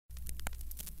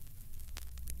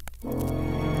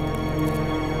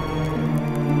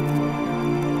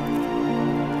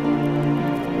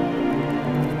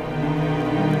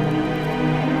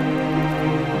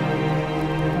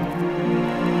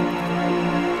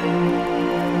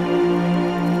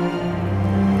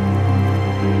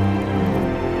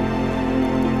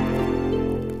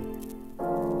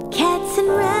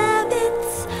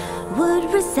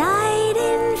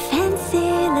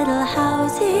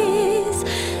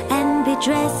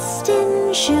dressed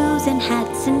in shoes and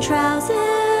hats and trousers.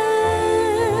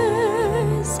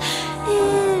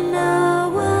 In a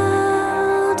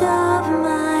world of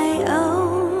my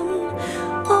own,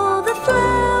 all the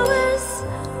flowers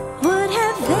would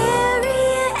have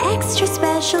very extra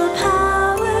special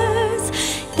powers.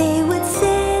 They would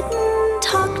sit and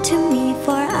talk to me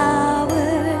for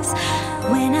hours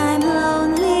when I'm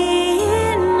lonely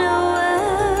in a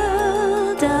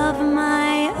world of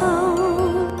my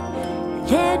own.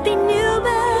 There'd be new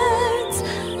birds,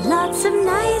 lots of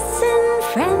nice and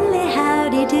friendly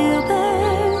howdy-do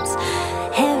birds.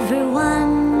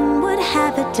 Everyone would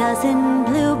have a dozen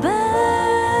bluebirds.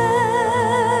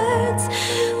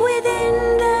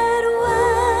 Within that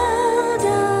world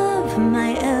of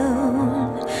my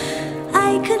own,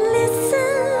 I could listen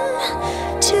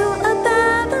to a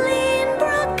babbling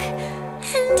brook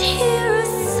and hear a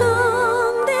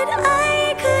song that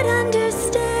I could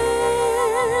understand.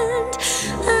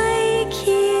 I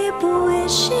keep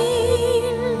wishing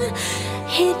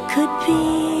it could be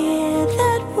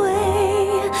that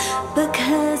way,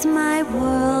 because my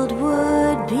world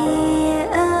would be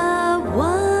a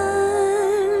wonderland.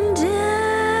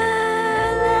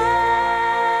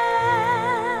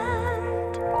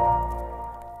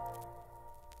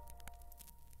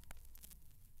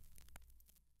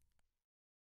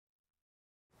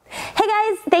 Hey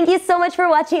guys, thank you so much for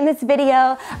watching this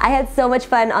video. I had so much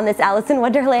fun on this Alice in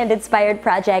Wonderland inspired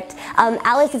project.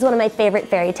 Alice is one of my favorite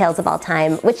fairy tales of all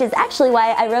time, which is actually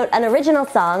why I wrote an original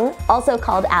song, also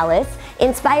called Alice,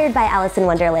 inspired by Alice in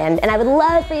Wonderland. And I would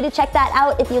love for you to check that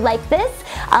out if you like this.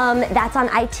 That's on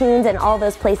iTunes and all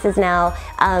those places now.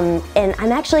 And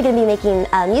I'm actually going to be making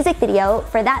a music video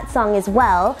for that song as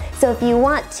well. So if you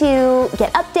want to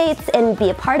get updates and be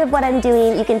a part of what I'm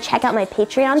doing, you can check out my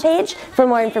Patreon page for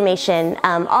more information.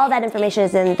 All that information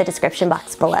is in the description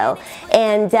box below.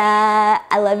 And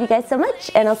I love you guys so much,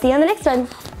 and I'll see you on the next one.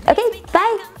 Okay,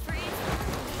 bye!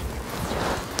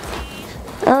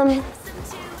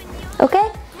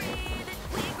 Okay?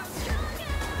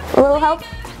 A little help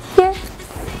here?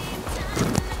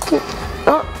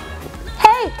 Oh.